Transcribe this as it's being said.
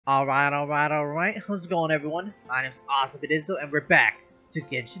Alright. How's it going, everyone? My name's AwesomeADizzle, and we're back to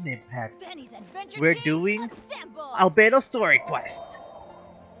Genshin Impact. We're doing Albedo story quest.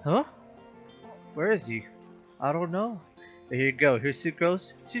 Huh? Where is he? I don't know. But here you go. Here's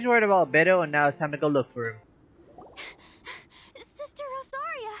Sucrose. She's worried about Albedo, and now it's time to go look for him. Sister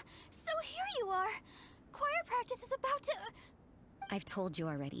Rosaria, so here you are. Choir practice is about to... I've told you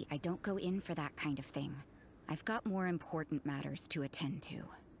already, I don't go in for that kind of thing. I've got more important matters to attend to.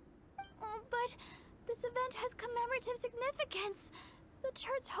 But this event has commemorative significance. The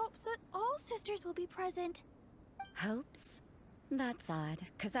church hopes that all sisters will be present. Hopes? That's odd,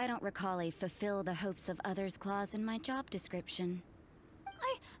 because I don't recall a fulfill the hopes of others clause in my job description.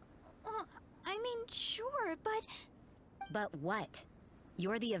 I mean, sure, but... But what?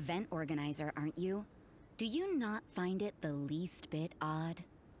 You're the event organizer, aren't you? Do you not find it the least bit odd?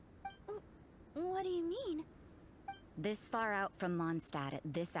 What do you mean? This far out from Mondstadt at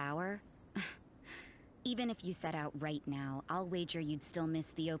this hour? Even if you set out right now, I'll wager you'd still miss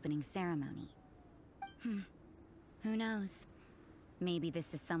the opening ceremony. Who knows? Maybe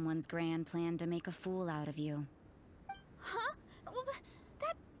this is someone's grand plan to make a fool out of you. Huh? Well,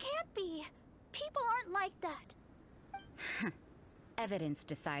 that can't be. People aren't like that. Evidence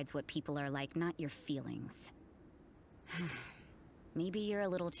decides what people are like, not your feelings. Maybe you're a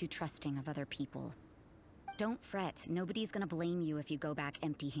little too trusting of other people. Don't fret, nobody's gonna blame you if you go back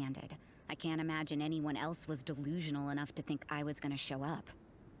empty-handed. I can't imagine anyone else was delusional enough to think I was gonna show up.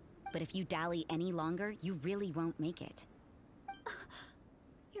 But if you dally any longer, you really won't make it.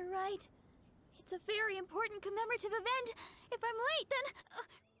 You're right. It's a very important commemorative event. If I'm late,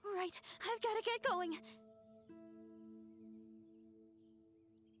 then... right, I've gotta get going.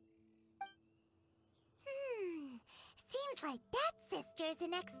 Seems like that sister's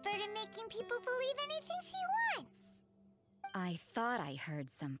an expert in making people believe anything she wants. I thought I heard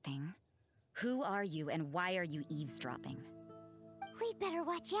something. Who are you and why are you eavesdropping? We'd better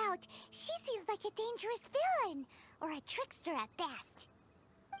watch out. She seems like a dangerous villain, or a trickster at best.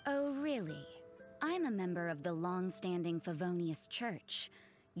 Oh, really? I'm a member of the long-standing Favonius Church.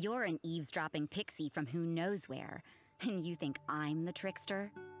 You're an eavesdropping pixie from who knows where, and you think I'm the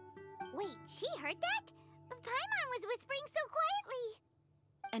trickster? Wait, she heard that? Paimon was whispering so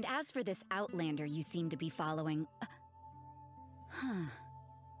quietly. And as for this outlander you seem to be following...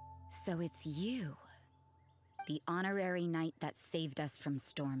 So it's you. The honorary knight that saved us from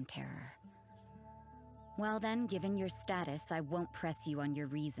storm terror. Well then, given your status, I won't press you on your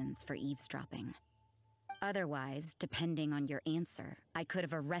reasons for eavesdropping. Otherwise, depending on your answer, I could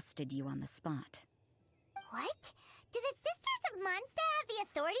have arrested you on the spot. What? Do the Sisters of Mondstadt have the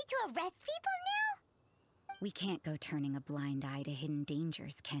authority to arrest people now? We can't go turning a blind eye to hidden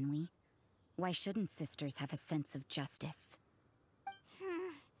dangers, can we? Why shouldn't sisters have a sense of justice?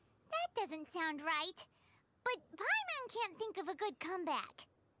 That doesn't sound right. But Paimon can't think of a good comeback.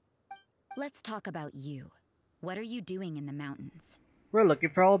 Let's talk about you. What are you doing in the mountains? We're looking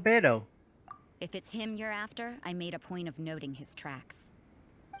for Albedo. If it's him you're after, I made a point of noting his tracks.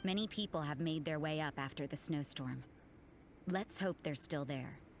 Many people have made their way up after the snowstorm. Let's hope they're still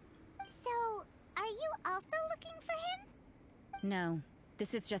there. So, are you also looking for him? No,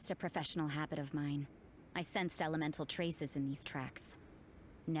 this is just a professional habit of mine. I sensed elemental traces in these tracks.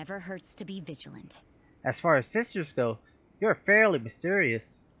 Never hurts to be vigilant. As far as sisters go, you're fairly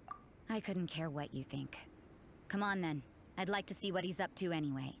mysterious. I couldn't care what you think. Come on then. I'd like to see what he's up to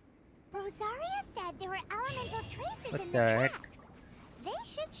anyway. Rosaria said there were elemental traces What in the the heck? tracks. They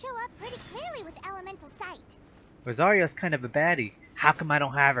should show up pretty clearly with elemental sight. Rosaria's kind of a baddie. How come I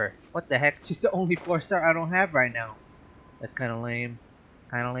don't have her? What the heck? She's the only 4-star I don't have right now. That's kind of lame.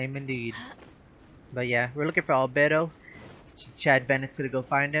 Kind of lame indeed. But yeah, we're looking for Albedo. Chad Bennett's gonna go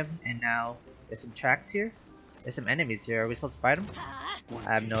find him. And now, there's some tracks here. There's some enemies here. Are we supposed to fight them?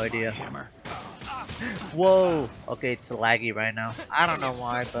 I have no idea. Whoa! Okay, it's laggy right now. I don't know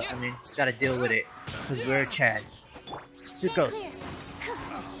why, but I mean, gotta deal with it. Because we're Chads. Sucrose.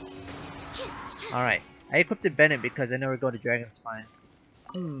 Alright. I equipped Bennett because I know we're going to Dragon Spine.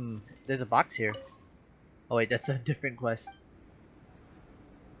 There's a box here. Oh wait, that's a different quest.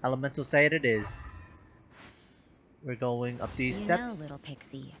 Elemental Sight it is. We're going up these steps. You know, little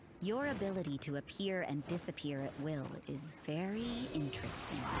pixie, your ability to appear and disappear at will is very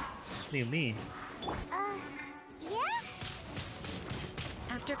interesting. What do you mean? Yeah?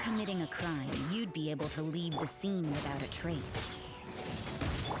 After committing a crime, you'd be able to leave the scene without a trace.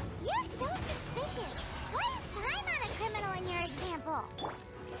 You're so suspicious. Why is Paimon a criminal in your example?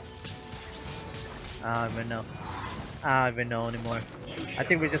 I don't even know. I don't even know anymore. I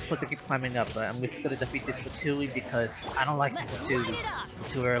think we're just supposed to keep climbing up, but I'm just gonna defeat this Patooey because I don't like the Patooey.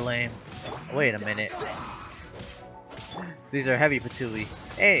 Patooey are lame. Wait a minute. These are heavy Patooey.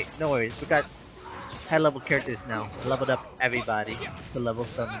 Hey, no worries. We got high level characters now. I leveled up everybody to level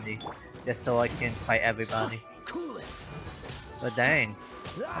 70 just so I can fight everybody. But dang,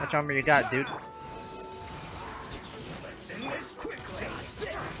 how much armor you got, dude?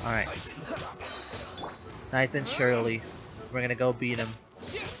 Alright. Nice and surely, we're gonna go beat him.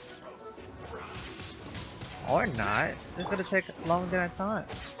 Or not. This is gonna take longer than I thought.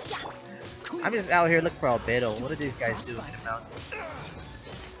 I'm just out here looking for Albedo. What are these guys doing in the mountain?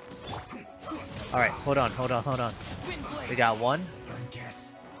 Alright, hold on. We got one.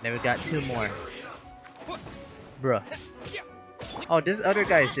 Then we got two more. Bruh. Oh, this other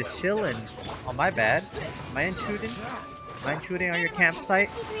guy is just chilling. Oh, my bad. Am I intruding? Am I intruding on your campsite?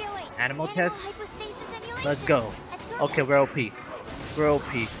 Animal test? Let's go. Okay, we're OP. We're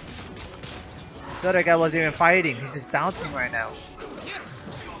OP. The other guy wasn't even fighting. He's just bouncing right now.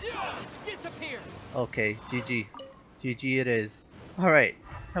 Okay, GG. GG it is. Alright,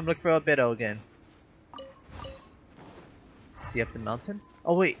 come look for Albedo again. Is he up the mountain?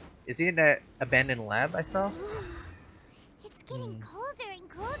 Oh wait, is he in that abandoned lab I saw? It's getting colder and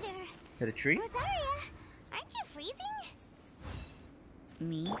colder. To the tree? Rosaria, aren't you freezing?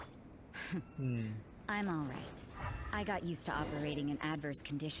 Me? I'm alright. I got used to operating in adverse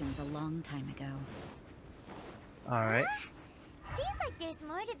conditions a long time ago. Alright. Seems like there's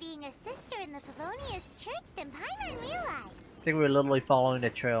more to being a sister in the Favonius Church than Paimon realized. I think we're literally following the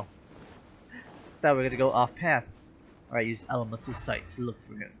trail. Thought we were gonna go off path. Alright, use elemental sight to look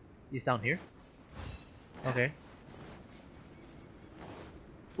for him. He's down here? Okay.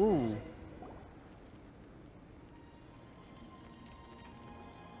 Ooh.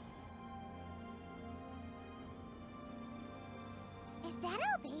 Is that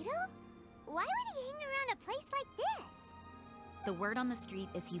Albedo? Why would he hang around a place like this? The word on the street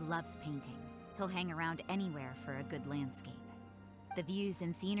is he loves painting. He'll hang around anywhere for a good landscape. The views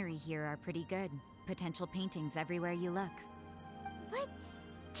and scenery here are pretty good. Potential paintings everywhere you look. But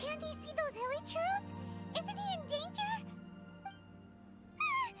can't he see those hilly churros? Isn't he in danger?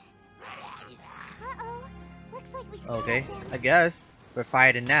 Uh-oh. Looks like we still Okay, have them. I guess. We're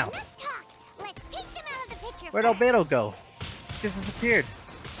fighting now. Enough talk. Let's take them out of the picture. Where'd first. Albedo go? He just disappeared.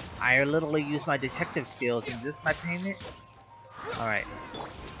 I literally used my detective skills. Is this my payment? Alright.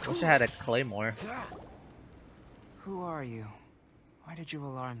 Wish I had a claymore. Who are you? Why did you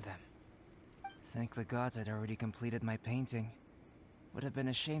alarm them? Thank the gods I'd already completed my painting. Would have been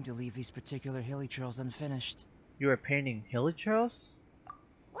a shame to leave these particular hilly trails unfinished. You were painting hilichurls?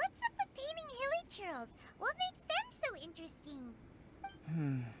 What's up with painting hilly churros? What makes them so interesting?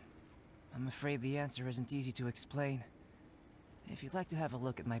 I'm afraid the answer isn't easy to explain. If you'd like to have a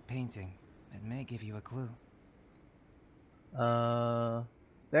look at my painting, it may give you a clue.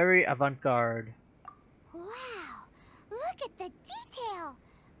 Very avant-garde. Wow. Look at the detail.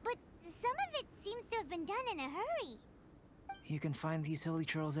 But some of it seems to have been done in a hurry. You can find these hilly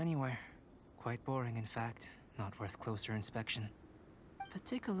trails anywhere. Quite boring, in fact. Not worth closer inspection. But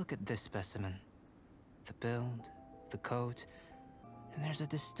take a look at this specimen. The build, the coat, and there's a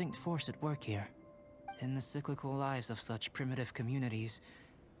distinct force at work here. In the cyclical lives of such primitive communities,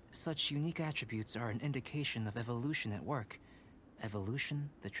 such unique attributes are an indication of evolution at work. Evolution,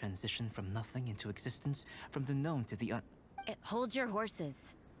 the transition from nothing into existence, from the known to the Hold your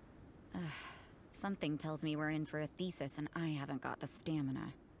horses. Something tells me we're in for a thesis and I haven't got the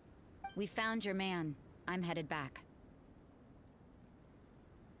stamina. We found your man. I'm headed back.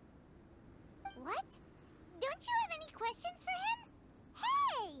 What? Don't you have any questions for him?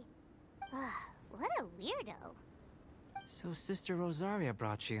 Hey! What a weirdo. So Sister Rosaria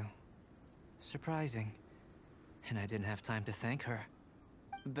brought you. Surprising. And I didn't have time to thank her.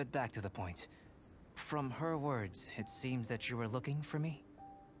 But back to the point. From her words, it seems that you were looking for me?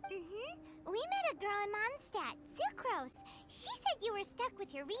 We met a girl in Mondstadt, Sucrose. She said you were stuck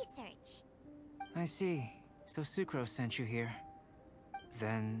with your research. I see. So Sucrose sent you here.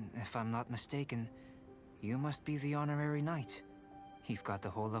 Then, if I'm not mistaken, you must be the honorary knight. You've got the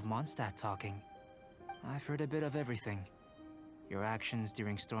whole of Mondstadt talking. I've heard a bit of everything. Your actions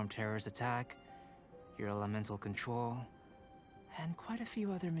during Storm Terror's attack, your elemental control, and quite a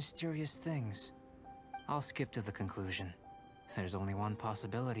few other mysterious things. I'll skip to the conclusion. There's only one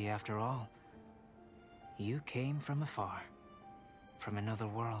possibility after all. You came from afar. From another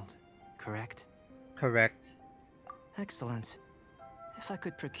world, correct? Correct. Excellent. If I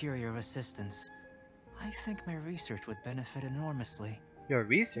could procure your assistance, I think my research would benefit enormously. Your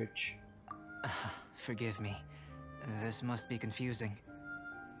research? Forgive me. This must be confusing.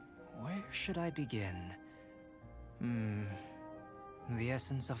 Where should I begin? The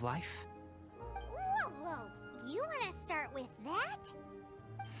essence of life? Whoa. You want to start with that?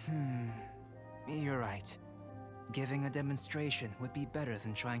 You're right. Giving a demonstration would be better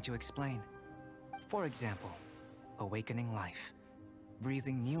than trying to explain. For example, awakening life.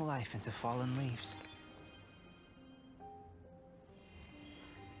 Breathing new life into fallen leaves.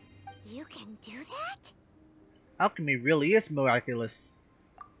 You can do that? Alchemy really is miraculous.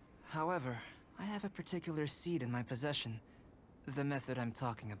 However, I have a particular seed in my possession. The method I'm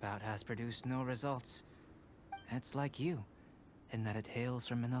talking about has produced no results. It's like you, in that it hails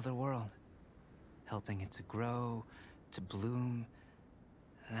from another world. Helping it to grow, to bloom.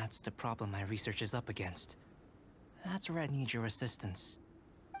 That's the problem my research is up against. That's where I need your assistance.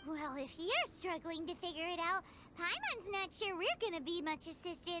 Well, if you're struggling to figure it out, Paimon's not sure we're gonna be much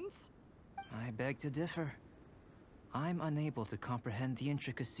assistance. I beg to differ. I'm unable to comprehend the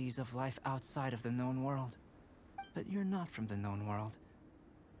intricacies of life outside of the known world. But you're not from the known world.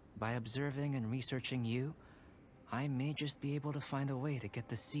 By observing and researching you, I may just be able to find a way to get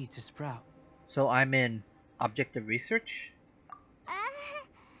the seed to sprout. So I'm in objective research?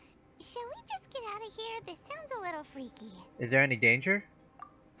 Shall we just get out of here? This sounds a little freaky. Is there any danger?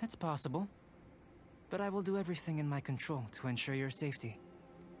 It's possible. But I will do everything in my control to ensure your safety.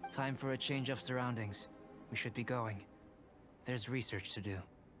 Time for a change of surroundings. We should be going. There's research to do.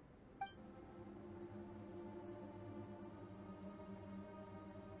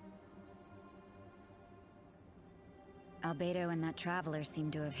 Albedo and that traveler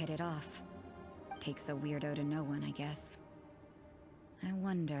seem to have hit it off. Takes a weirdo to know one, I guess. I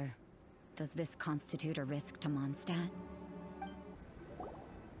wonder, does this constitute a risk to Mondstadt?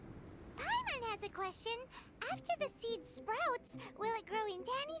 Paimon has a question. After the seed sprouts, will it grow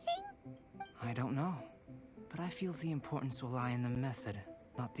into anything? I don't know. But I feel the importance will lie in the method,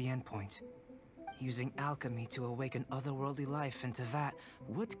 not the endpoint. Using alchemy to awaken otherworldly life in Teyvat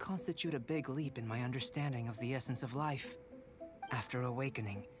would constitute a big leap in my understanding of the essence of life. After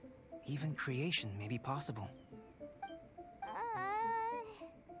awakening, even creation may be possible.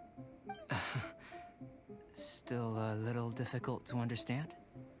 Still a little difficult to understand?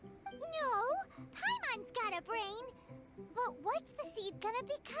 No, Paimon's got a brain. But what's the seed gonna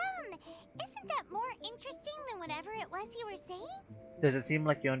become? Isn't that more interesting than whatever it was you were saying? Does it seem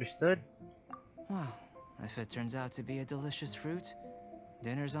like you understood? Well, if it turns out to be a delicious fruit,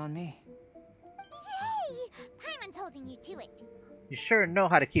 dinner's on me. Yay! Paimon's holding you to it. You sure know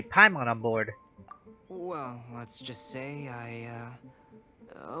how to keep Paimon on board. Well, let's just say I,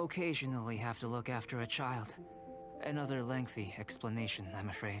 occasionally have to look after a child. Another lengthy explanation, I'm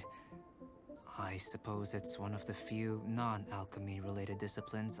afraid. I suppose it's one of the few non-alchemy related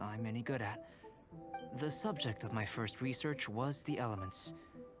disciplines I'm any good at. The subject of my first research was the elements.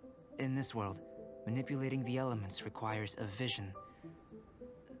 In this world, manipulating the elements requires a vision.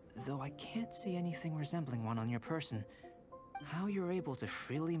 Though I can't see anything resembling one on your person, how you're able to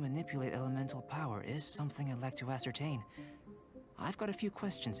freely manipulate elemental power is something I'd like to ascertain. I've got a few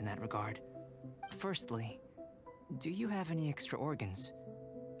questions in that regard. Firstly, do you have any extra organs?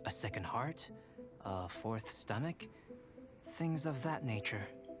 A second heart? A fourth stomach? Things of that nature.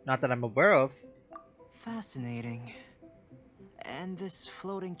 Not that I'm aware of. Fascinating. And this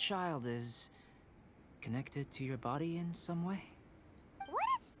floating child is connected to your body in some way? What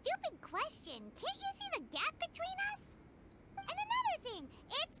a stupid question. Can't you see the gap between us? And another thing,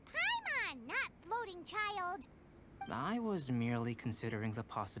 it's Paimon, not floating child. I was merely considering the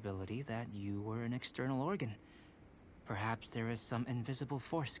possibility that you were an external organ. Perhaps there is some invisible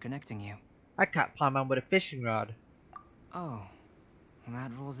force connecting you. I caught Paimon with a fishing rod. Oh,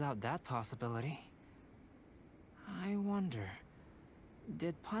 that rules out that possibility. I wonder,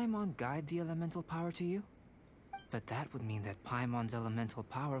 did Paimon guide the elemental power to you? But that would mean that Paimon's elemental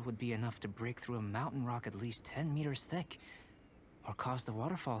power would be enough to break through a mountain rock at least 10 meters thick, or cause the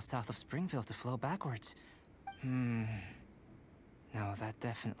waterfall south of Springville to flow backwards. No, that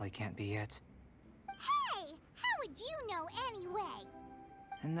definitely can't be it. Hey, how would you know anyway?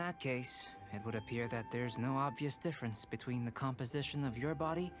 In that case, it would appear that there's no obvious difference between the composition of your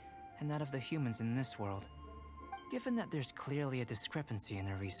body and that of the humans in this world. Given that there's clearly a discrepancy in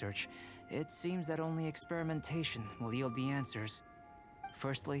the research, it seems that only experimentation will yield the answers.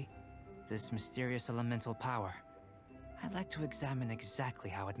 Firstly, this mysterious elemental power. I'd like to examine exactly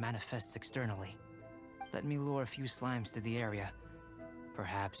how it manifests externally. Let me lure a few slimes to the area.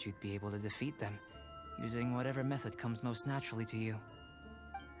 Perhaps you'd be able to defeat them, using whatever method comes most naturally to you.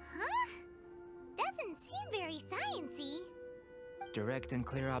 Huh? Doesn't seem very sciencey. Direct and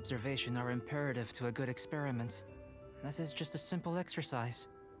clear observation are imperative to a good experiment. This is just a simple exercise.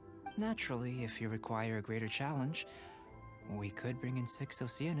 Naturally, if you require a greater challenge, we could bring in 6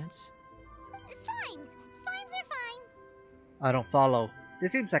 Oceanids. Slimes! Slimes are fine! I don't follow.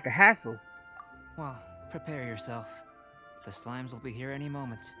 This seems like a hassle. Well, prepare yourself. The slimes will be here any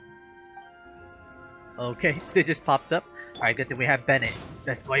moment. Okay, they just popped up. Alright, good thing we have Bennett.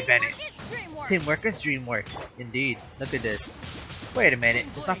 Let's go, Bennett. Teamwork is dreamwork. Indeed. Look at this. Wait a minute.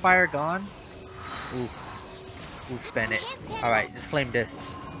 Is my fire gone? Oof. Oof, Bennett. Alright, just flame this.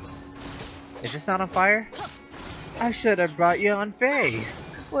 Is this not on fire? I should have brought you on Faye.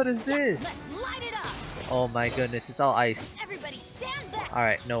 What is this? Oh my goodness, it's all ice.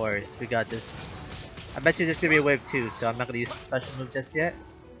 Alright, no worries. We got this. I bet you there's gonna be a wave 2, so I'm not gonna use the special move just yet.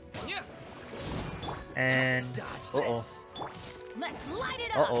 And uh-oh.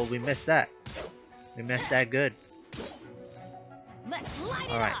 Uh-oh, we missed that. We missed that good.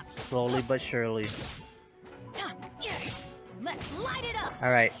 Alright, slowly but surely.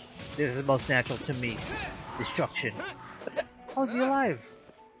 Alright, this is the most natural to me. Destruction. Oh, is he alive?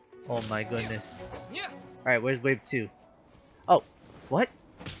 Oh my goodness. Alright, where's wave 2? Oh, what?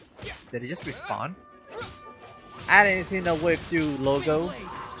 Did it just respawn? I didn't see no wave 2 logo.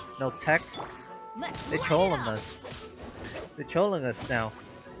 No text. They're trolling us. They're trolling us now.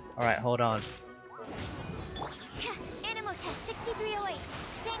 Alright, hold on. Animal test 6308.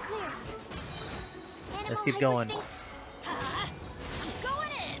 Stand clear. Let's keep going. Going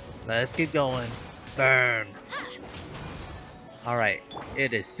in. Let's keep going. Burn. Alright,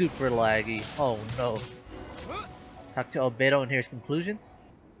 it is super laggy. Oh no. Talk to Albedo and here's conclusions.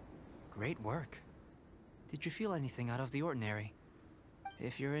 Great work. Did you feel anything out of the ordinary?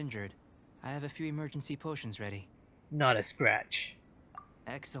 If you're injured, I have a few emergency potions ready. Not a scratch.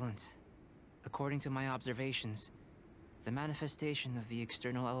 Excellent. According to my observations, the manifestation of the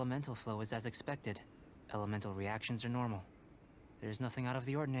external elemental flow is as expected. Elemental reactions are normal. There's nothing out of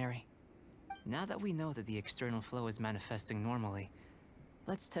the ordinary. Now that we know that the external flow is manifesting normally,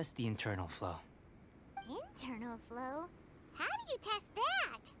 let's test the internal flow. Internal flow? How do you test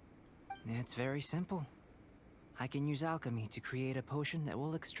that? It's very simple. I can use alchemy to create a potion that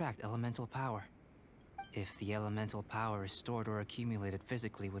will extract elemental power. If the elemental power is stored or accumulated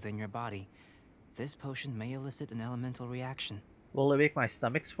physically within your body, this potion may elicit an elemental reaction. Will it make my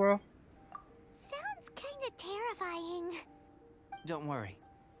stomach swirl? Sounds kinda terrifying. Don't worry.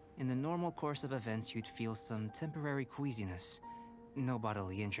 In the normal course of events, you'd feel some temporary queasiness. No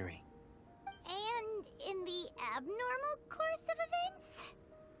bodily injury. And in the abnormal course of events?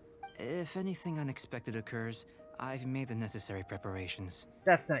 If anything unexpected occurs, I've made the necessary preparations.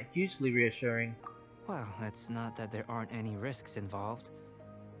 That's not hugely reassuring. Well, it's not that there aren't any risks involved.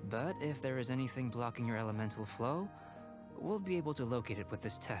 But if there is anything blocking your elemental flow, we'll be able to locate it with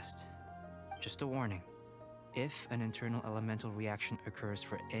this test. Just a warning. If an internal elemental reaction occurs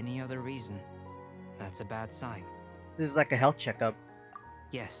for any other reason, that's a bad sign. This is like a health checkup.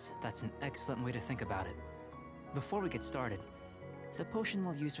 Yes, that's an excellent way to think about it. Before we get started, the potion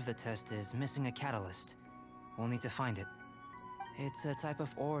we'll use for the test is missing a catalyst. We'll need to find it. It's a type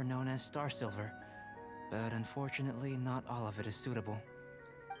of ore known as star silver, but unfortunately not all of it is suitable.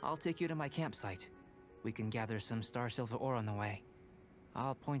 I'll take you to my campsite. We can gather some star silver ore on the way.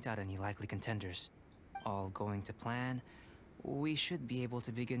 I'll point out any likely contenders. All going to plan, we should be able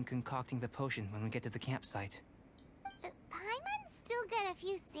to begin concocting the potion when we get to the campsite. Paimon's still got a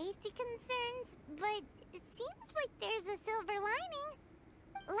few safety concerns, but it seems like there's a silver lining.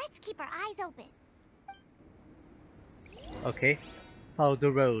 Let's keep our eyes open. Okay. Follow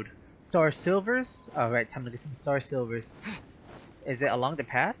the road. Star silvers? Alright, time to get some star silvers. Is it along the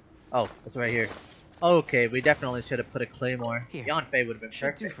path? Oh, it's right here. Okay, we definitely should have put a claymore. Here. Yon Fei would have been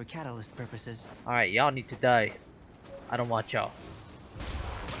Should do perfect. for catalyst purposes. Alright, y'all need to die. I don't want y'all.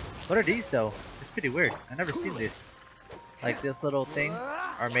 What are these though? It's pretty weird. I've never seen this. Like this little thing.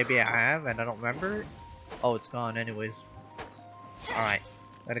 Or maybe I have and I don't remember. Oh, it's gone anyways. Alright.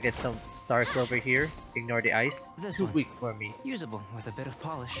 Gotta get some star silver here. Ignore the ice. This Too one. weak for me. Usable with a bit of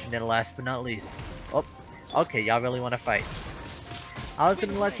polish. And then last but not least. Oh, okay, y'all really want to fight. I was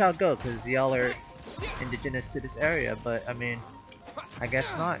gonna let y'all go because y'all are indigenous to this area, but I mean, I guess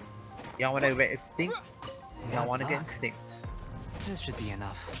not. Y'all want to get extinct? Y'all want to get extinct? This should be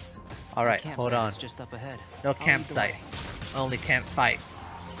enough. Alright, The hold campsite on. is just up ahead. No I'll lead the campsite. way. Only camp fight.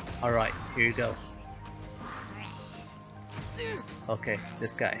 Alright, here you go. Okay,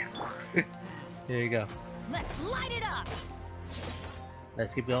 this guy. Here you go. Let's light it up!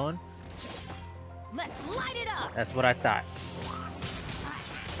 Let's keep going. Let's light it up! That's what I thought.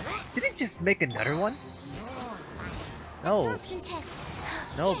 Did he just make another one? No. Absorption test.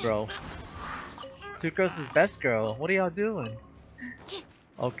 No, bro. Sucrose's best girl. What are y'all doing?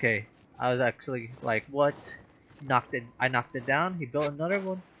 Okay. I was actually like, what? I knocked it down. He built another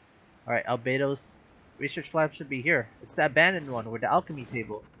one. Alright, Albedo's research lab should be here. It's the abandoned one with the alchemy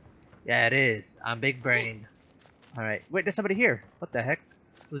table. Yeah, it is. I'm big brain. Alright. Wait, there's somebody here. What the heck?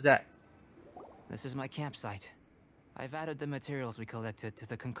 Who's that? This is my campsite. I've added the materials we collected to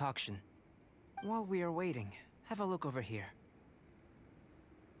the concoction. While we are waiting, have a look over here.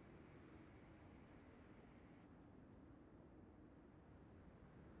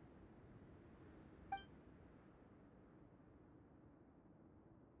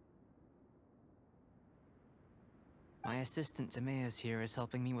 My assistant Timaeus here is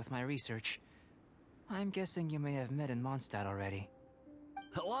helping me with my research. I'm guessing you may have met in Mondstadt already.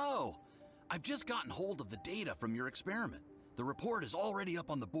 Hello! I've just gotten hold of the data from your experiment. The report is already up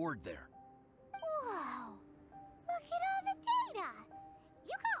on the board there. Whoa! Look at all the data!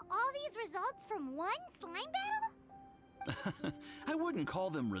 You got all these results from one slime battle? I wouldn't call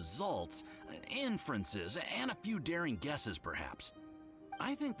them results, inferences, and a few daring guesses perhaps.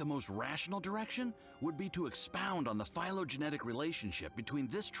 I think the most rational direction would be to expound on the phylogenetic relationship between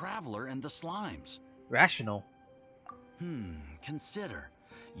this traveler and the slimes. Rational. Consider.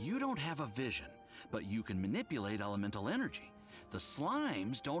 You don't have a vision, but you can manipulate elemental energy. The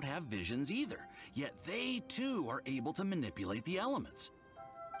slimes don't have visions either, yet they too are able to manipulate the elements.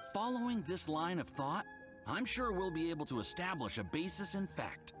 Following this line of thought, I'm sure we'll be able to establish a basis in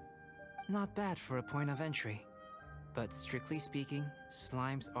fact. Not bad for a point of entry. But strictly speaking,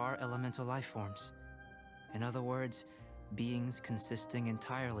 slimes are elemental life forms. In other words, beings consisting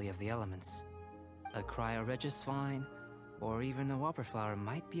entirely of the elements. A cryoregis vine, or even a whopperflower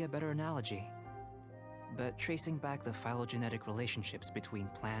might be a better analogy. But tracing back the phylogenetic relationships between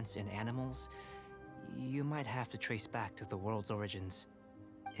plants and animals, you might have to trace back to the world's origins.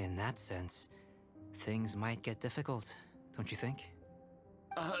 In that sense, things might get difficult, don't you think?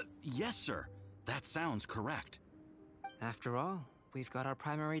 Yes, sir. That sounds correct. After all, we've got our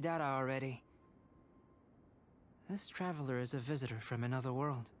primary data already. This traveler is a visitor from another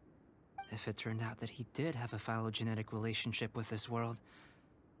world. If it turned out that he did have a phylogenetic relationship with this world...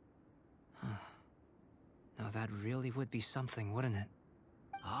 Now that really would be something, wouldn't it?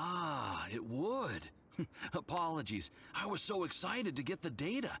 Ah, it would. Apologies. I was so excited to get the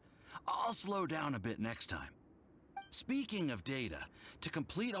data. I'll slow down a bit next time. Speaking of data, to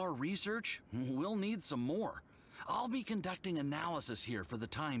complete our research, we'll need some more. I'll be conducting analysis here for the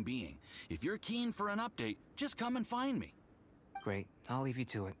time being. If you're keen for an update, just come and find me. Great, I'll leave you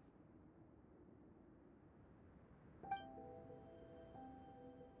to it.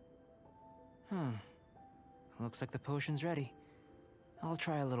 Looks like the potion's ready. I'll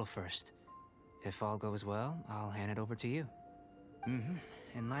try a little first. If all goes well, I'll hand it over to you.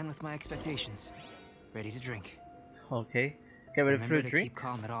 In line with my expectations. Ready to drink. Okay. Get ready for a Remember to drink. keep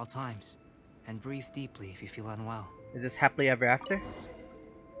calm at all times. And breathe deeply if you feel unwell. Is this happily ever after?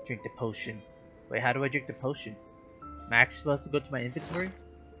 Drink the potion. Wait, how do I drink the potion? Am I actually supposed to go to my inventory?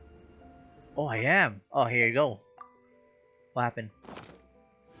 Oh, I am. Oh, here you go. What happened?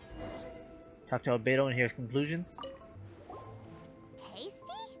 Talk to Albedo and hear his conclusions. Tasty?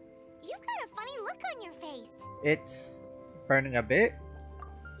 You've got a funny look on your face. It's burning a bit.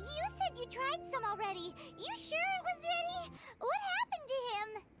 You said you tried some already. You sure it was ready? What happened to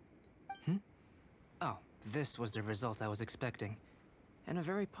him? Oh, this was the result I was expecting. And a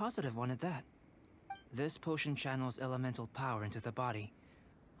very positive one at that. This potion channels elemental power into the body.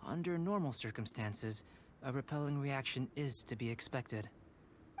 Under normal circumstances, a repelling reaction is to be expected.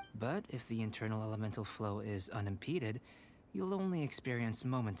 But if the internal elemental flow is unimpeded, you'll only experience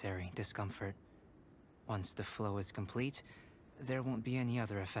momentary discomfort. Once the flow is complete, there won't be any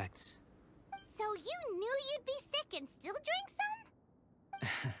other effects. So you knew you'd be sick and still drink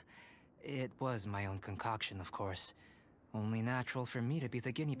some? It was my own concoction, of course. Only natural for me to be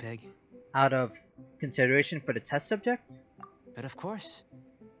the guinea pig. Out of consideration for the test subjects? But of course,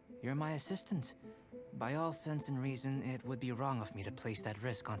 you're my assistant. By all sense and reason, it would be wrong of me to place that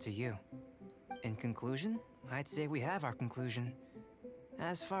risk onto you. In conclusion, I'd say we have our conclusion.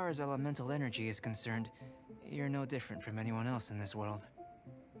 As far as elemental energy is concerned, you're no different from anyone else in this world.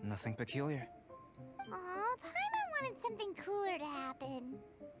 Nothing peculiar. Aw, Paimon wanted something cooler to happen.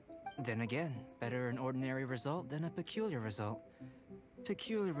 Then again, better an ordinary result than a peculiar result.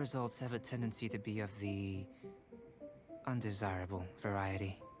 Peculiar results have a tendency to be of the undesirable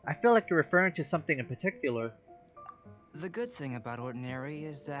variety. I feel like you're referring to something in particular. The good thing about ordinary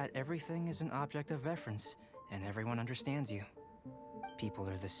is that everything is an object of reference, and everyone understands you. People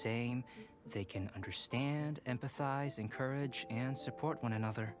are the same, they can understand, empathize, encourage, and support one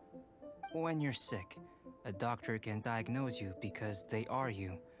another. When you're sick, a doctor can diagnose you because they are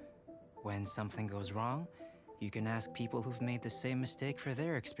you. When something goes wrong, you can ask people who've made the same mistake for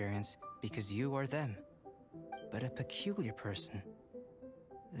their experience because you are them. But a peculiar person,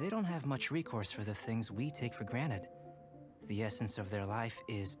 they don't have much recourse for the things we take for granted. The essence of their life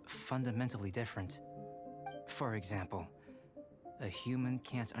is fundamentally different. For example, a human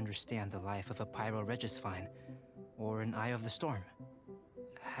can't understand the life of a pyroregisvine or an Eye of the Storm.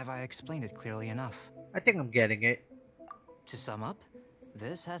 Have I explained it clearly enough? I think I'm getting it. To sum up,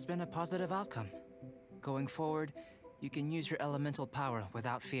 this has been a positive outcome. Going forward, you can use your elemental power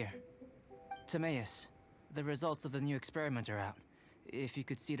without fear. Timaeus, the results of the new experiment are out. If you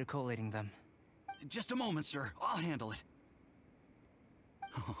could see to collating them. Just a moment, sir. I'll handle it.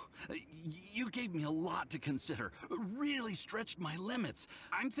 Oh, you gave me a lot to consider. Really stretched my limits.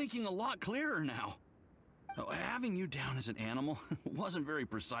 I'm thinking a lot clearer now. Having you down as an animal wasn't very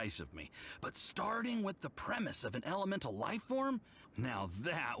precise of me, but starting with the premise of an elemental life form, now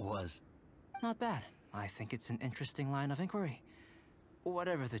that was... Not bad. I think it's an interesting line of inquiry.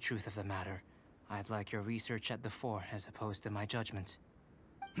 Whatever the truth of the matter, I'd like your research at the fore as opposed to my judgment.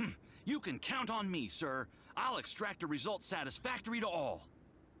 You can count on me, sir. I'll extract a result satisfactory to all.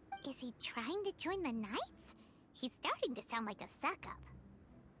 Is he trying to join the Knights? He's starting to sound like a suck-up.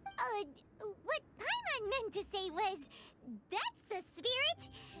 What Paimon meant to say was, that's the spirit?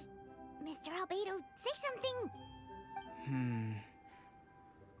 Mr. Albedo, say something.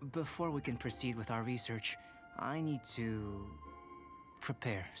 Before we can proceed with our research, I need to...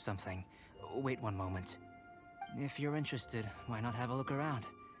 prepare something. Wait one moment. If you're interested, why not have a look around?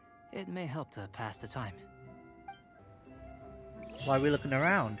 It may help to pass the time. Why are we looking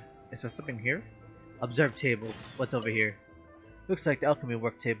around? Is there something here? Observe table. What's over here? Looks like the alchemy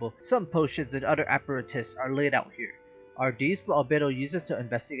work table. Some potions and other apparatus are laid out here. Are these what Albedo uses to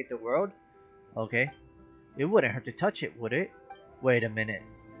investigate the world? Okay. It wouldn't hurt to touch it, would it? Wait a minute.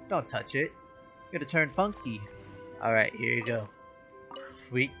 Don't touch it. You're gonna turn funky. Alright, here you go.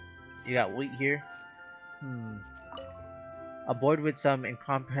 Sweet. You got wheat here. A board with some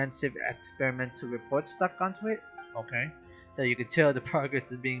incomprehensive experimental reports stuck onto it? Okay. So you can tell the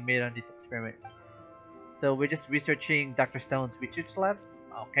progress is being made on these experiments. So we're just researching Dr. Stone's research lab?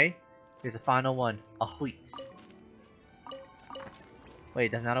 Okay. Here's the final one. A wheat.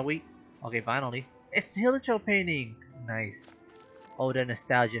 Wait, that's not a wheat? Okay, finally. It's the Hilicho painting! Nice. Oh, the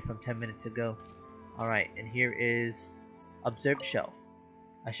nostalgia from 10 minutes ago. Alright, and here is Observed Shelf.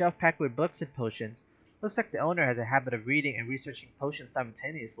 A shelf packed with books and potions. Looks like the owner has a habit of reading and researching potions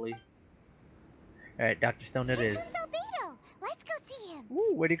simultaneously. Alright, Dr. Stone it is. Albedo, let's go see him.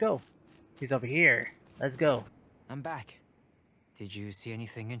 Ooh, where'd he go? He's over here. Let's go. I'm back. Did you see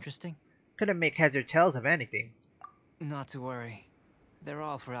anything interesting? Couldn't make heads or tails of anything. Not to worry. They're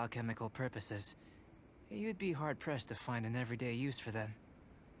all for alchemical purposes. You'd be hard-pressed to find an everyday use for them.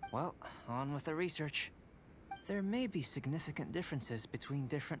 Well, on with the research. There may be significant differences between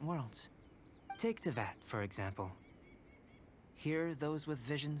different worlds. Take Teyvat, for example. Here, those with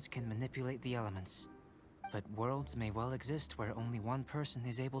visions can manipulate the elements. But worlds may well exist where only one person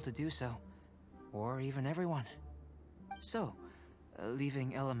is able to do so. Or even everyone. So,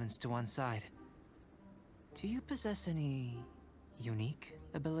 leaving elements to one side. Do you possess any... unique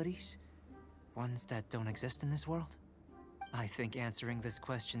abilities? Ones that don't exist in this world? I think answering this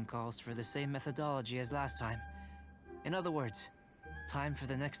question calls for the same methodology as last time. In other words, time for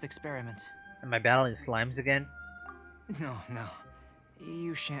the next experiment. Am I battling slimes again? No.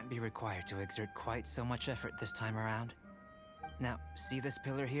 You shan't be required to exert quite so much effort this time around. Now, see this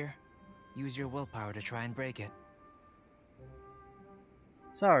pillar here? Use your willpower to try and break it.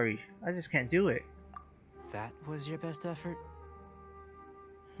 Sorry, I just can't do it. That was your best effort?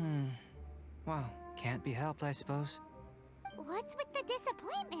 Well, can't be helped, I suppose. What's with the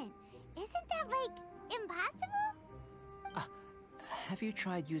disappointment? Isn't that, like, impossible? Have you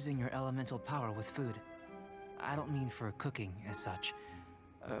tried using your elemental power with food? I don't mean for cooking as such.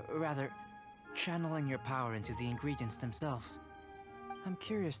 Rather, channeling your power into the ingredients themselves. I'm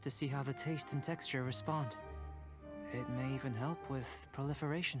curious to see how the taste and texture respond. It may even help with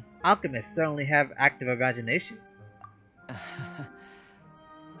proliferation. Alchemists certainly have active imaginations.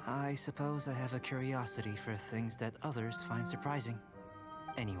 I suppose I have a curiosity for things that others find surprising.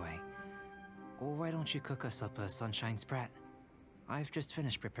 Anyway, why don't you cook us up a sunshine sprat? I've just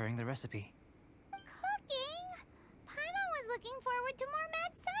finished preparing the recipe. Cooking? Paimon was looking forward to more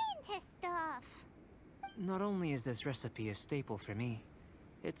mad scientist stuff. Not only is this recipe a staple for me,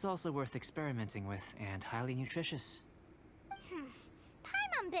 it's also worth experimenting with and highly nutritious.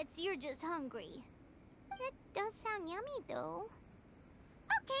 Paimon bets you're just hungry. It does sound yummy, though.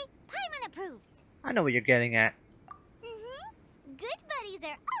 Okay, Paimon approves. I know what you're getting at. Good buddies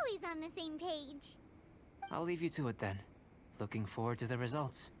are always on the same page. I'll leave you to it then. Looking forward to the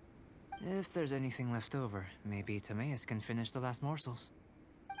results. If there's anything left over, maybe Timaeus can finish the last morsels.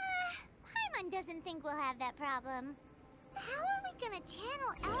 Paimon doesn't think we'll have that problem. How are we gonna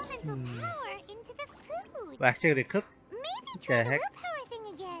channel elemental power into the food? We're actually gonna cook? Maybe try The the heck? willpower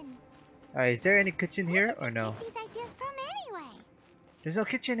thing again. Alright, is there any kitchen here or Where no? does it get these ideas from anyway? There's no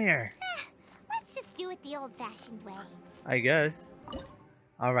kitchen here. Let's just do it the old-fashioned way. I guess.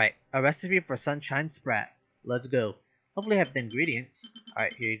 Alright, a recipe for sunshine sprat. Let's go. Hopefully I have the ingredients.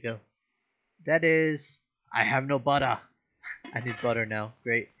 Alright, here you go. That is... I have no butter. I need butter now.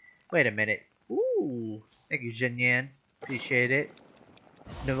 Great. Wait a minute. Ooh. Thank you, Jin Yan. Appreciate it.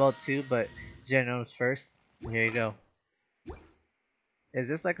 Noel too, but Jen knows first. Here you go. Is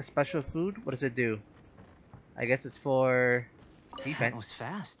this like a special food? What does it do? I guess it's for That defense. was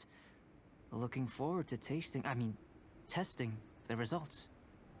fast. Looking forward to testing the results.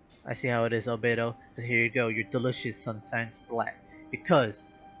 I see how it is, Albedo. So here you go, your delicious sunshine splat.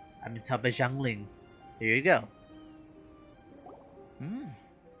 Because I'm in top of Xiangling. Here you go.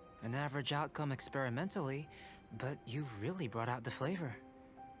 An average outcome experimentally, but you've really brought out the flavor.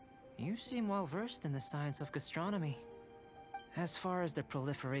 You seem well versed in the science of gastronomy. As far as the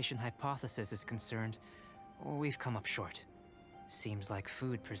proliferation hypothesis is concerned, we've come up short. Seems like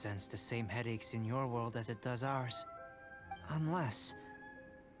food presents the same headaches in your world as it does ours. Unless...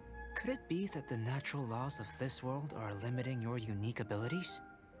 could it be that the natural laws of this world are limiting your unique abilities?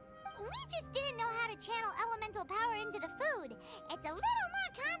 We just didn't know how to channel elemental power into the food. It's a little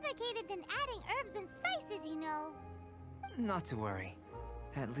more complicated than adding herbs and spices, you know. Not to worry.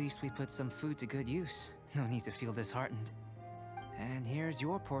 At least we put some food to good use. No need to feel disheartened. And here's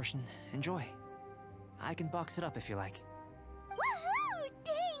your portion. Enjoy. I can box it up if you like. Woohoo!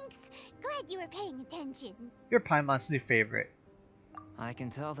 Thanks! Glad you were paying attention. You're Paimon's new favorite. I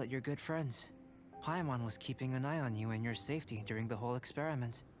can tell that you're good friends. Paimon was keeping an eye on you and your safety during the whole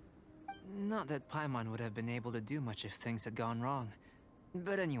experiment. Not that Paimon would have been able to do much if things had gone wrong.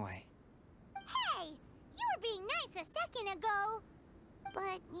 But anyway. Hey! You were being nice a second ago!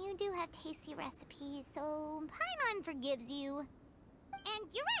 But you do have tasty recipes, so Paimon forgives you. And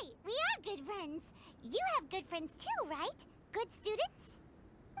you're right, we are good friends. You have good friends too, right? Good students?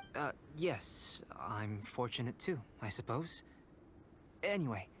 Yes. I'm fortunate too, I suppose.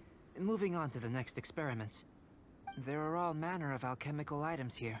 Anyway, moving on to the next experiment. There are all manner of alchemical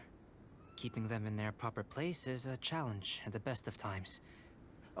items here. Keeping them in their proper place is a challenge at the best of times.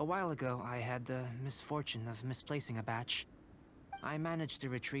 A while ago, I had the misfortune of misplacing a batch. I managed to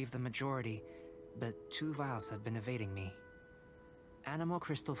retrieve the majority, but 2 vials have been evading me. Animal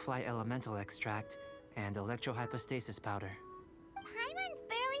crystal fly elemental extract and electrohypostasis powder. Paimon's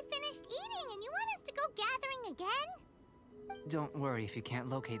barely finished eating and you want us to go gathering again? Don't worry if you can't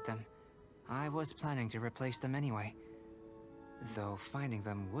locate them. I was planning to replace them anyway. Though finding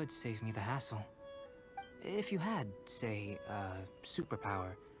them would save me the hassle. If you had, say, a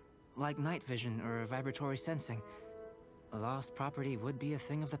superpower, like night vision or vibratory sensing, a lost property would be a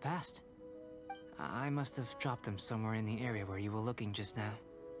thing of the past. I must have dropped them somewhere in the area where you were looking just now.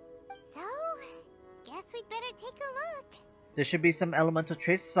 So, guess we'd better take a look. There should be some elemental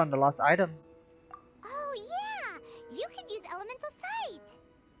traces on the lost items. Oh yeah! You could use elemental sight!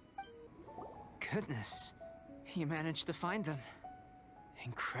 Goodness, you managed to find them.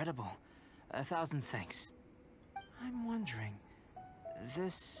 Incredible. 1,000 thanks. I'm wondering,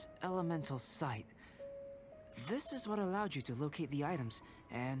 this elemental sight, this is what allowed you to locate the items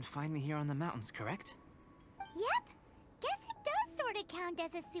and find me here on the mountains, correct? Yep! Guess it does sort of count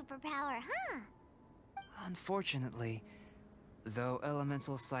as a superpower, huh? Unfortunately, though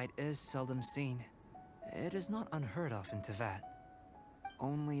elemental sight is seldom seen, it is not unheard of in Teyvat.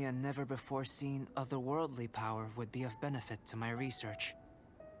 Only a never-before-seen otherworldly power would be of benefit to my research.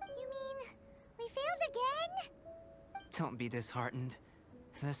 You mean, we failed again? Don't be disheartened.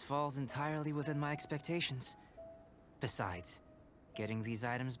 This falls entirely within my expectations. Besides, getting these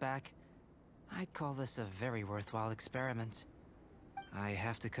items back, I'd call this a very worthwhile experiment. I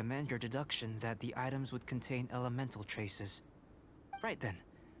have to commend your deduction that the items would contain elemental traces. Right then.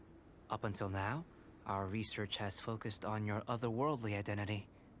 Up until now, our research has focused on your otherworldly identity.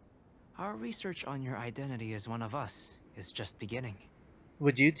 Our research on your identity as one of us is just beginning.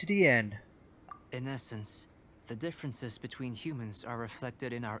 With you to the end. In essence, the differences between humans are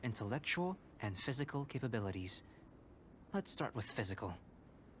reflected in our intellectual and physical capabilities. Let's start with physical.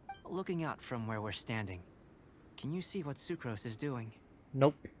 Looking out from where we're standing, can you see what Sucrose is doing?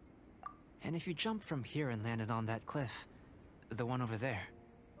 Nope. And if you jump from here and landed on that cliff, the one over there,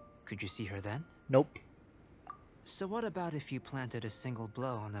 Could you see her then? Nope. So what about if you planted a single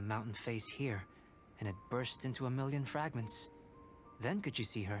blow on the mountain face here, and it burst into 1,000,000 fragments? Then could you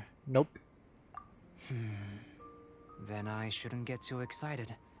see her? Nope. Then I shouldn't get too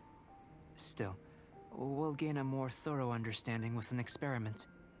excited. Still, we'll gain a more thorough understanding with an experiment.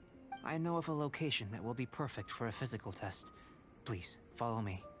 I know of a location that will be perfect for a physical test. Please, follow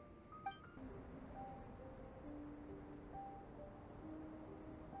me.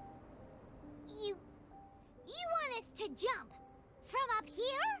 You want us to jump? From up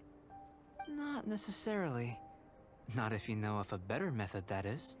here? Not necessarily. Not if you know of a better method, that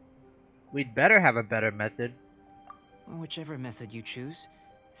is. We'd better have a better method. Whichever method you choose,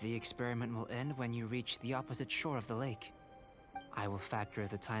 the experiment will end when you reach the opposite shore of the lake. I will factor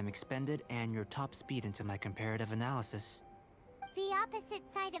the time expended and your top speed into my comparative analysis. The opposite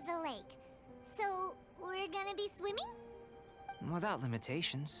side of the lake. So, we're gonna be swimming? Without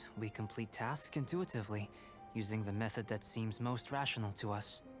limitations, we complete tasks intuitively, using the method that seems most rational to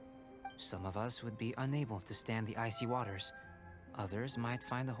us. Some of us would be unable to stand the icy waters. Others might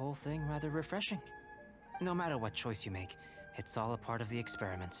find the whole thing rather refreshing. No matter what choice you make, it's all a part of the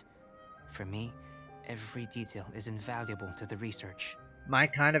experiment. For me, every detail is invaluable to the research. My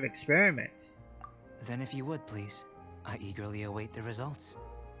kind of experiments. Then if you would, please, I eagerly await the results.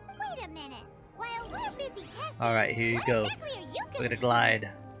 Wait a minute. While we're busy testing, Alright, here you what go. exactly are you We're gonna gonna be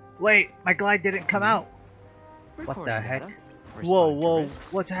glide. Wait, my glide didn't come out. What the Recording heck? data, Whoa, responding to whoa,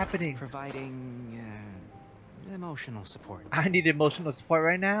 risks, what's happening? providing emotional support. I need emotional support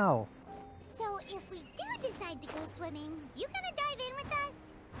right now. So if we do decide to go swimming, you gonna dive in with us?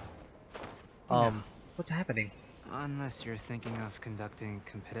 No. What's happening? Unless you're thinking of conducting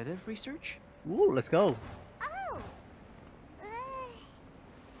competitive research? Ooh, let's go. Oh!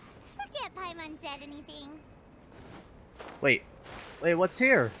 Forget Paimon said anything. Wait, what's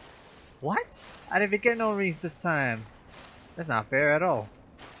here? What? I didn't even get no rings this time. That's not fair at all.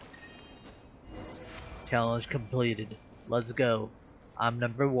 Challenge completed. Let's go. I'm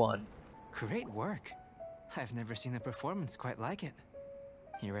number 1. Great work. I've never seen a performance quite like it.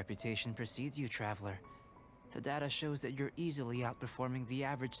 Your reputation precedes you, traveler. The data shows that you're easily outperforming the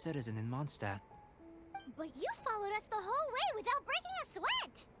average citizen in Mondstadt. But you followed us the whole way without breaking a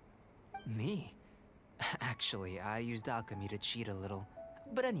sweat! Me? Actually, I used Alchemy to cheat a little.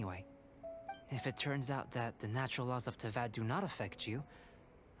 But anyway, if it turns out that the natural laws of Teyvat do not affect you,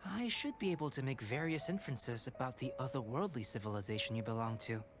 I should be able to make various inferences about the otherworldly civilization you belong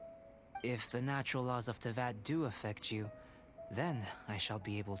to. If the natural laws of Teyvat do affect you, then I shall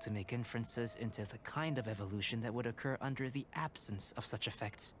be able to make inferences into the kind of evolution that would occur under the absence of such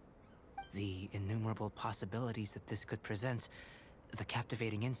effects. The innumerable possibilities that this could present, the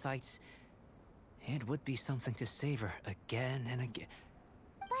captivating insights, it would be something to savor again and again.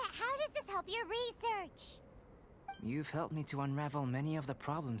 But how does this help your research? You've helped me to unravel many of the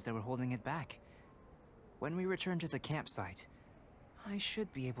problems that were holding it back. When we return to the campsite, I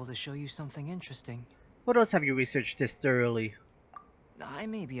should be able to show you something interesting. What else have you researched this thoroughly? I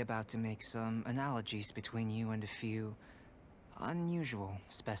may be about to make some analogies between you and a few unusual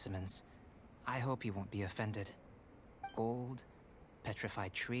specimens. I hope you won't be offended. Gold,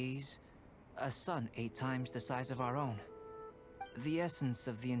 petrified trees, a sun 8 times the size of our own. The essence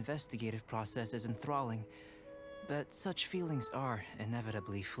of the investigative process is enthralling, but such feelings are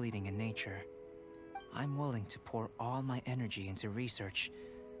inevitably fleeting in nature. I'm willing to pour all my energy into research,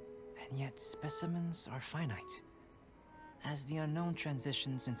 and yet specimens are finite. As the unknown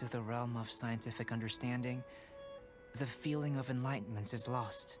transitions into the realm of scientific understanding, the feeling of enlightenment is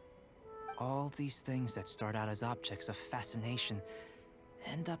lost. All these things that start out as objects of fascination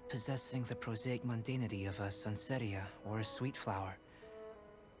end up possessing the prosaic mundanity of a sunsetia or a sweet flower.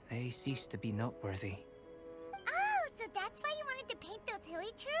 They cease to be noteworthy. Oh, so that's why you wanted to paint those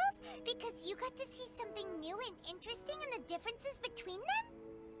hilly turtles? Because you got to see something new and interesting in the differences between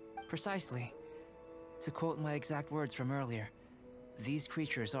them? Precisely. To quote my exact words from earlier, these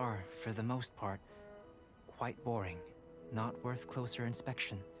creatures are, for the most part, quite boring, not worth closer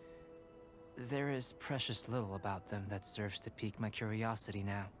inspection. There is precious little about them that serves to pique my curiosity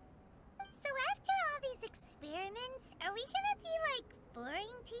now. So after all these experiments, are we gonna be, like,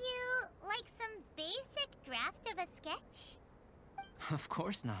 boring to you? Like some basic draft of a sketch? Of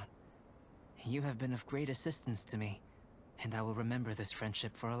course not. You have been of great assistance to me, and I will remember this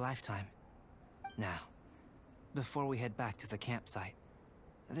friendship for a lifetime. Now, before we head back to the campsite,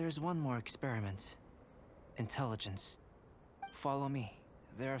 there's one more experiment. Intelligence. Follow me.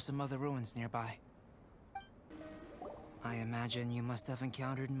 There are some other ruins nearby. I imagine you must have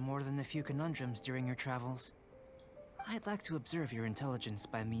encountered more than a few conundrums during your travels. I'd like to observe your intelligence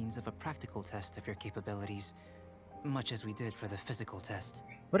by means of a practical test of your capabilities, much as we did for the physical test.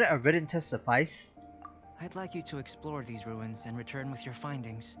 Would a written test suffice? I'd like you to explore these ruins and return with your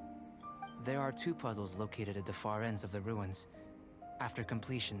findings. There are 2 puzzles located at the far ends of the ruins. After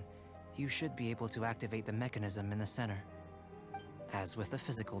completion, you should be able to activate the mechanism in the center. As with the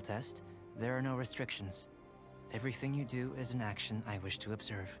physical test, there are no restrictions. Everything you do is an action I wish to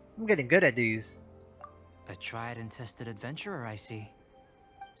observe. I'm getting good at these. A tried and tested adventurer, I see.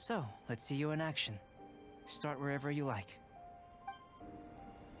 So, let's see you in action. Start wherever you like.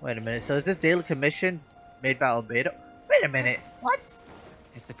 Wait a minute, so is this daily commission made by Albedo? Wait a minute, what?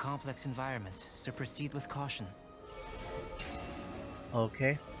 It's a complex environment, so proceed with caution.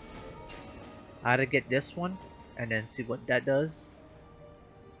 Okay. I gotta get this one, and then see what that does.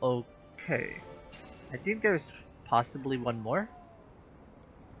 Okay. I think there's possibly one more.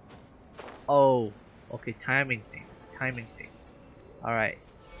 Oh, okay, timing thing. Timing thing. Alright.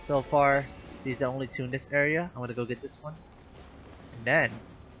 So far, these are the only 2 in this area. I'm gonna go get this one. And then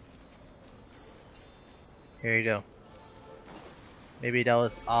here you go. Maybe that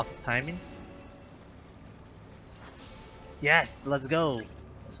was off timing. Yes, let's go.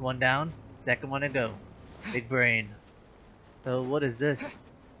 That's one down. Second one to go. Big brain. So what is this?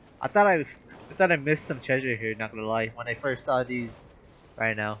 I thought I missed some treasure here. Not gonna lie. When I first saw these,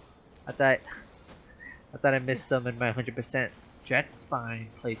 right now, I thought I missed some in my 100% Jet Spine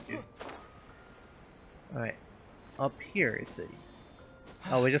playthrough. All right, up here it says.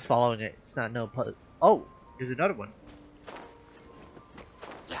 Oh, we're just following it. It's not no puzzle. Oh, there's another one.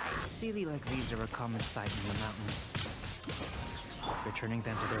 Sealy like these are a common sight in the mountains. Returning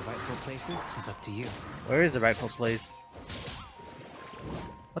them to their rightful places is up to you. Where is the rightful place?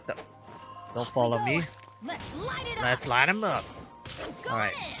 What the? Don't follow me. Let's light it up. Let's light them up. Go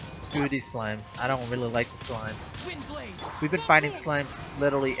Alright, in. screw these slimes. I don't really like the slimes. Wind blade. We've been fighting slimes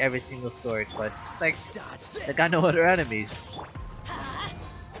literally every single story quest. It's like they got no other enemies.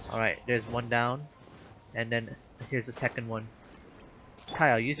 Alright, there's one down. And then here's the second one.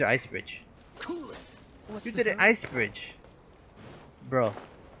 Kyle, use your ice bridge. Cool it. What's You the did an hurry? ice bridge. Bro,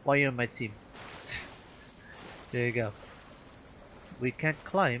 why are you on my team? There you go. We can't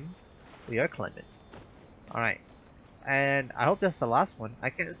climb. We are climbing. Alright. And I hope that's the last one. I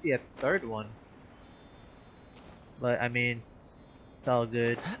can't see a third one. But I mean, it's all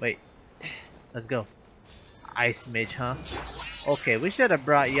good. Wait. Let's go. Ice Mage, huh? Okay, we should have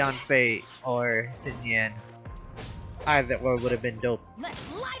brought Yanfei or Xinyan. Either or would have been dope.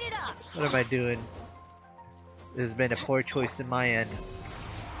 Let's light it up. What am I doing? This has been a poor choice in my end.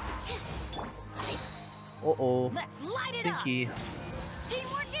 Uh-oh. Let's light it Stinky. up.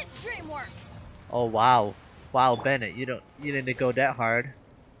 Teamwork is dreamwork. Oh wow. Wow, Bennett, you didn't go that hard.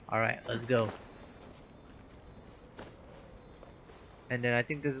 Alright, let's go. And then I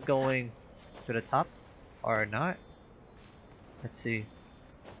think this is going to the top. Or not. Let's see.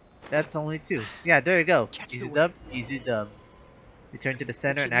 That's only 2. Yeah, there you go. Catch Easy the dub, easy dub. Return to the It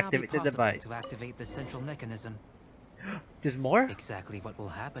center should and now be activate the possible device. to activate the central mechanism. There's more? Exactly what will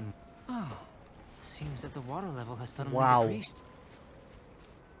happen. Oh, seems that the water level has suddenly Wow. decreased.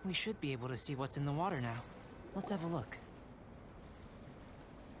 We should be able to see what's in the water now. Let's have a look.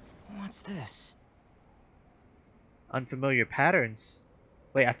 What's this? Unfamiliar patterns.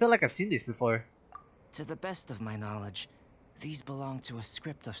 Wait, I feel like I've seen these before. To the best of my knowledge, these belong to a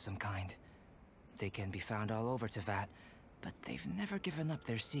script of some kind. They can be found all over Teyvat, but they've never given up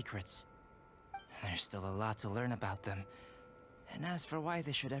their secrets. There's still a lot to learn about them. And as for why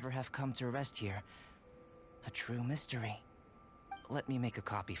they should ever have come to rest here, a true mystery. Let me make a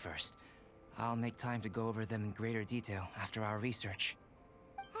copy first. I'll make time to go over them in greater detail after our research.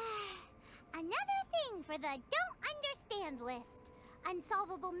 Another thing for the don't understand list.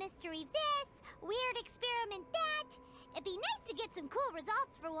 Unsolvable mystery this, weird experiment that. It'd be nice to get some cool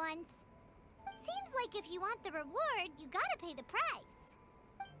results for once. Seems like if you want the reward, you gotta pay the price.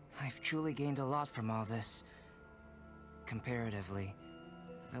 I've truly gained a lot from all this. Comparatively,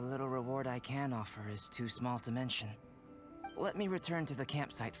 the little reward I can offer is too small to mention. Let me return to the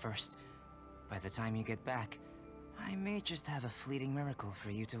campsite first. By the time you get back, I may just have a fleeting miracle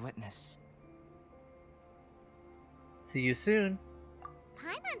for you to witness. See you soon.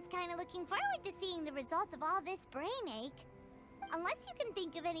 Paimon's kinda looking forward to seeing the results of all this brain ache. Unless you can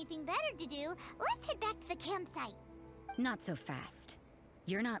think of anything better to do, let's head back to the campsite. Not so fast.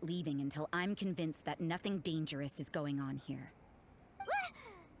 You're not leaving until I'm convinced that nothing dangerous is going on here.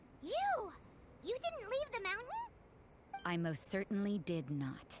 You! You didn't leave the mountain? I most certainly did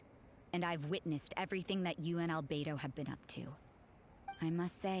not. And I've witnessed everything that you and Albedo have been up to. I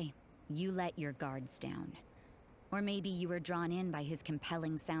must say, you let your guards down. Or maybe you were drawn in by his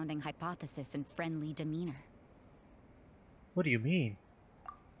compelling-sounding hypothesis and friendly demeanor. What do you mean?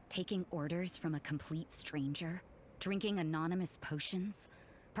 Taking orders from a complete stranger? Drinking anonymous potions?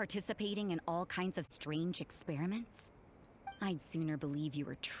 Participating in all kinds of strange experiments? I'd sooner believe you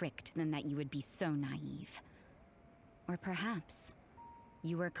were tricked than that you would be so naive. Or perhaps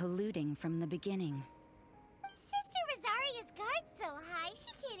you were colluding from the beginning. Sister Rosaria's guard's so high,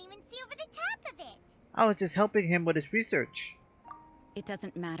 she can't even see over the top of it. I was just helping him with his research. It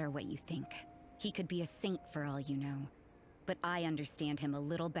doesn't matter what you think. He could be a saint for all you know. But I understand him a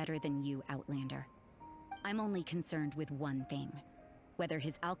little better than you, Outlander. I'm only concerned with one thing. Whether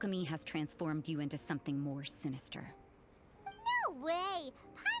his alchemy has transformed you into something more sinister. No way!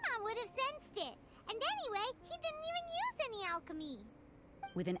 Paimon would have sensed it. And anyway, he didn't even use any alchemy.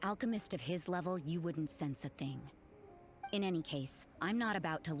 With an alchemist of his level, you wouldn't sense a thing. In any case, I'm not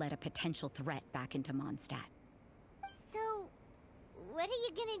about to let a potential threat back into Mondstadt. So, what are you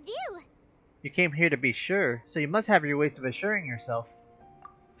gonna do? You came here to be sure, so you must have your ways of assuring yourself.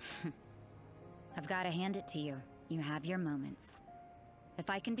 I've got to hand it to you. You have your moments. If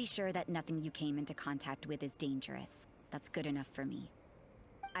I can be sure that nothing you came into contact with is dangerous, that's good enough for me.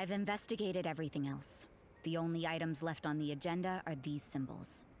 I've investigated everything else. The only items left on the agenda are these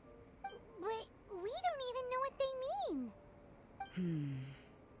symbols. But we don't even know what they mean.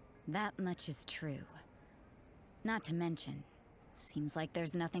 That much is true. Not to mention, seems like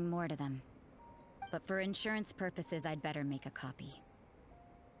there's nothing more to them. But for insurance purposes, I'd better make a copy.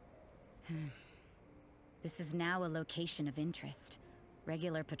 This is now a location of interest.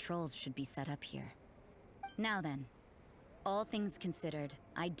 Regular patrols should be set up here. Now then, all things considered,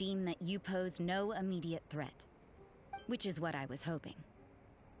 I deem that you pose no immediate threat. Which is what I was hoping.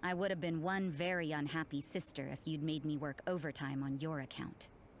 I would have been one very unhappy sister if you'd made me work overtime on your account.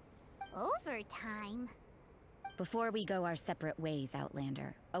 Overtime? Before we go our separate ways,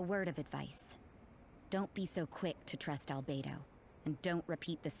 Outlander, a word of advice. Don't be so quick to trust Albedo, and don't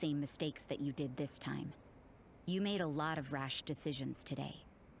repeat the same mistakes that you did this time. You made a lot of rash decisions today.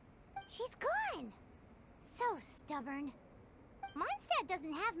 She's gone! So stubborn. Mondstadt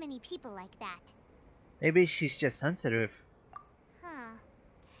doesn't have many people like that. Maybe she's just sensitive. Huh.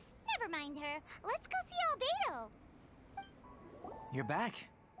 Never mind her. Let's go see Albedo. You're back.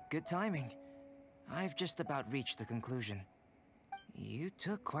 Good timing. I've just about reached the conclusion. You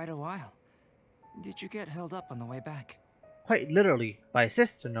took quite a while. Did you get held up on the way back? Quite literally, by a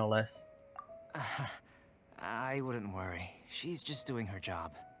sister no less. I wouldn't worry. She's just doing her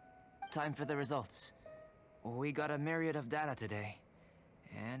job. Time for the results. We got a myriad of data today,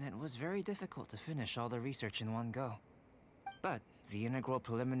 and it was very difficult to finish all the research in one go. But the integral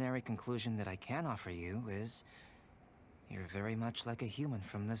preliminary conclusion that I can offer you is you're very much like a human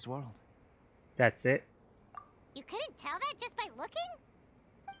from this world. That's it? You couldn't tell that just by looking?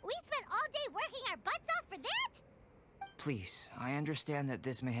 We spent all day working our butts off for that? Please, I understand that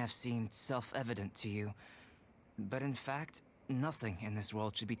this may have seemed self-evident to you, but in fact, nothing in this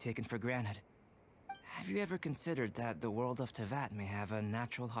world should be taken for granted. Have you ever considered that the world of Teyvat may have a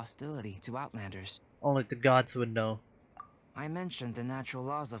natural hostility to Outlanders? Only the gods would know. I mentioned the natural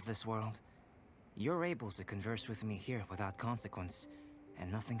laws of this world. You're able to converse with me here without consequence,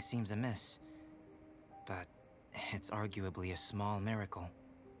 and nothing seems amiss. But it's arguably a small miracle.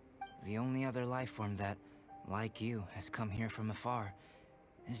 The only other life form that, like you, has come here from afar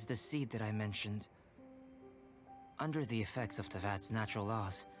is the seed that I mentioned. Under the effects of Teyvat's natural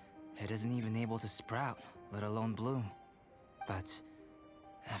laws, it isn't even able to sprout, let alone bloom. But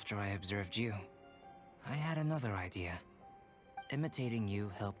after I observed you, I had another idea. Imitating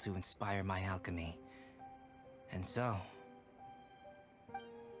you helped to inspire my alchemy. And so...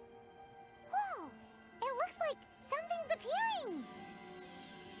 Whoa! It looks like something's appearing!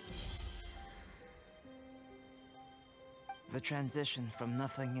 The transition from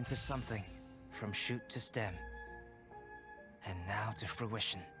nothing into something, from shoot to stem, and now to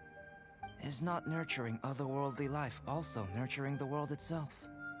fruition. Is not nurturing otherworldly life also nurturing the world itself?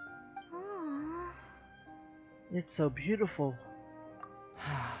 Aww. It's so beautiful.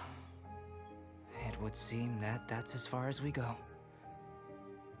 It would seem that that's as far as we go.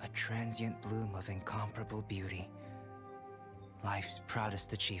 A transient bloom of incomparable beauty. Life's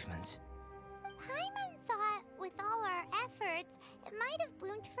proudest achievement. Paimon thought with all our efforts, it might have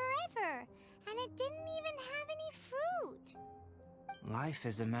bloomed forever, and it didn't even have any fruit. Life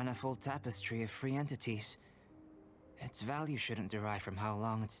is a manifold tapestry of free entities. Its value shouldn't derive from how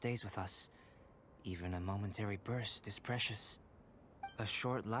long it stays with us. Even a momentary burst is precious. A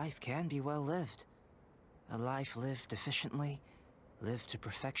short life can be well lived. A life lived efficiently, lived to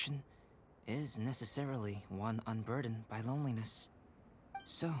perfection, is necessarily one unburdened by loneliness.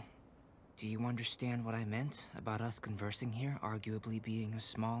 So, do you understand what I meant about us conversing here arguably being a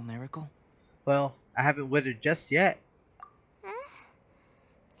small miracle? Well, I haven't withered just yet. Huh?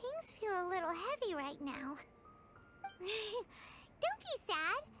 Things feel a little heavy right now. Don't be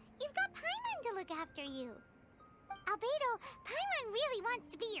sad. You've got Paimon to look after you. Albedo, Paimon really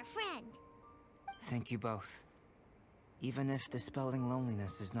wants to be your friend. Thank you both. Even if dispelling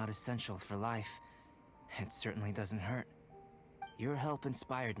loneliness is not essential for life, it certainly doesn't hurt. Your help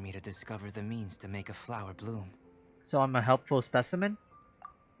inspired me to discover the means to make a flower bloom. So I'm a helpful specimen?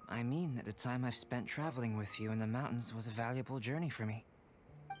 I mean that the time I've spent traveling with you in the mountains was a valuable journey for me.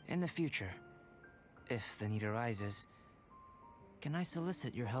 In the future, if the need arises, can I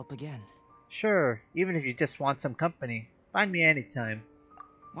solicit your help again? Sure, even if you just want some company. Find me anytime.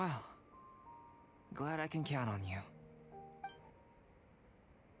 Well, glad I can count on you.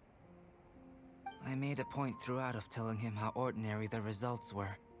 I made a point throughout of telling him how ordinary the results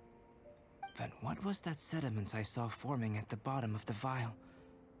were. But what was that sediment I saw forming at the bottom of the vial?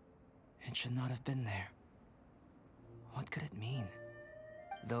 It should not have been there. What could it mean?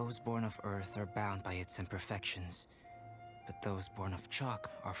 Those born of Earth are bound by its imperfections, but those born of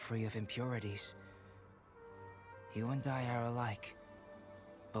chalk are free of impurities. You and I are alike,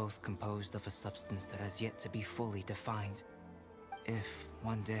 both composed of a substance that has yet to be fully defined. If,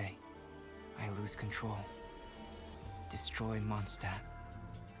 one day, I lose control, destroy Mondstadt,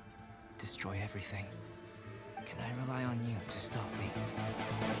 destroy everything, can I rely on you to stop me?